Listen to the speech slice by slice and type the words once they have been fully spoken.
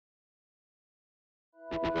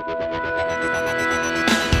Well,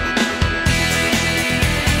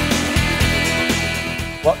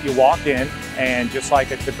 you walk in, and just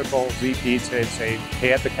like a typical Z pizza, it's a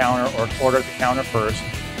pay at the counter or order at the counter first.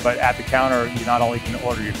 But at the counter, you not only can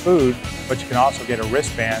order your food, but you can also get a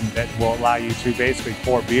wristband that will allow you to basically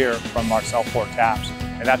pour beer from our self-pour taps.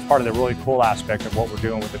 And that's part of the really cool aspect of what we're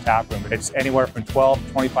doing with the tap room. It's anywhere from 12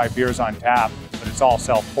 to 25 beers on tap, but it's all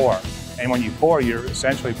self-pour. And when you pour, you're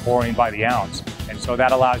essentially pouring by the ounce. And so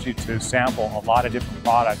that allows you to sample a lot of different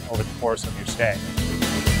products over the course of your stay.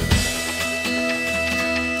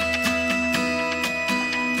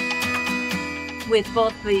 With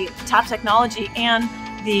both the tap technology and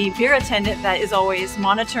the beer attendant that is always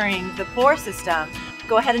monitoring the pour system,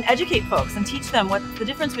 go ahead and educate folks and teach them what the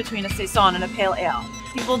difference between a saison and a pale ale.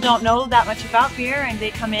 People don't know that much about beer, and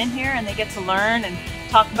they come in here and they get to learn and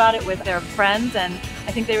talk about it with their friends, and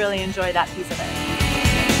I think they really enjoy that piece of it.